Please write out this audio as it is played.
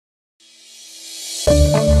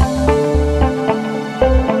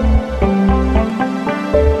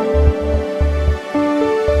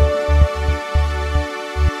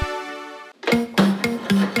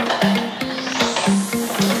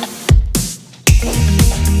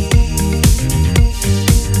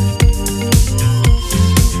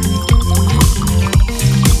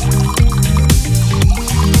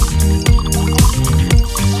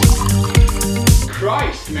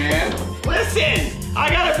Man. Listen, I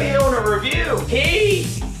gotta be on a review. Hey.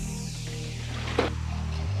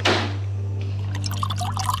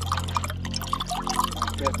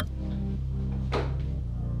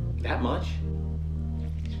 That much?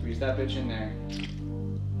 Squeeze that bitch in there.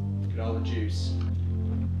 Get all the juice.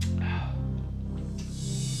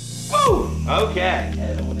 Woo! Okay.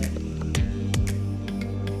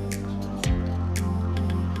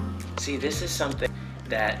 See, this is something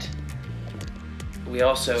that we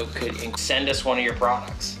also could send us one of your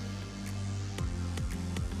products.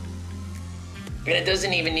 And it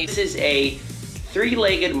doesn't even need, this is a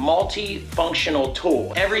three-legged multi-functional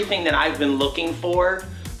tool. Everything that I've been looking for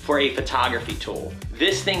a photography tool.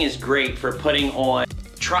 This thing is great for putting on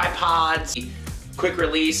tripods, quick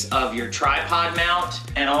release of your tripod mount,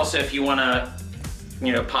 and also if you wanna,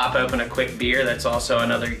 pop open a quick beer, that's also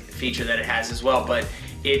another feature that it has as well. But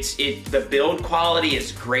the build quality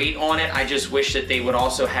is great on it. I just wish that they would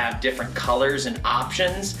also have different colors and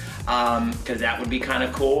options, because that would be kind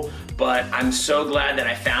of cool. But I'm so glad that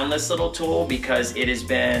I found this little tool because it has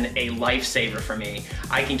been a lifesaver for me.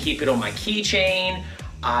 I can keep it on my keychain,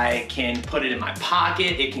 I can put it in my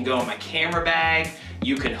pocket, it can go in my camera bag.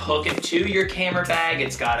 You can hook it to your camera bag.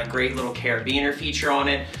 It's got a great little carabiner feature on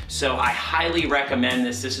it. So I highly recommend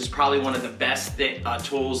this. This is probably one of the best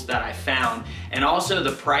tools that I found. And also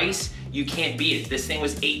the price, you can't beat it. This thing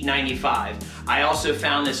was $8.95. I also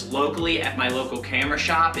found this locally at my local camera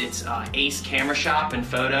shop. It's Ace Camera Shop and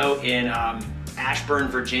Photo in Ashburn,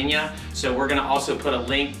 Virginia. So we're gonna also put a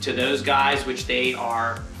link to those guys, which they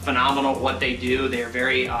are phenomenal at what they do. They're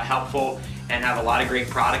very helpful and have a lot of great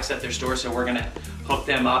products at their store. So we're gonna hook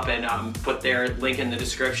them up and put their link in the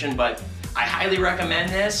description. But I highly recommend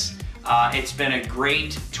this. It's been a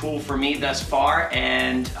great tool for me thus far,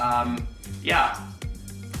 and yeah,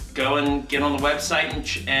 go and get on the website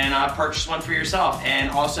and purchase one for yourself, and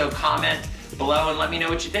also comment below and let me know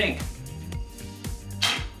what you think.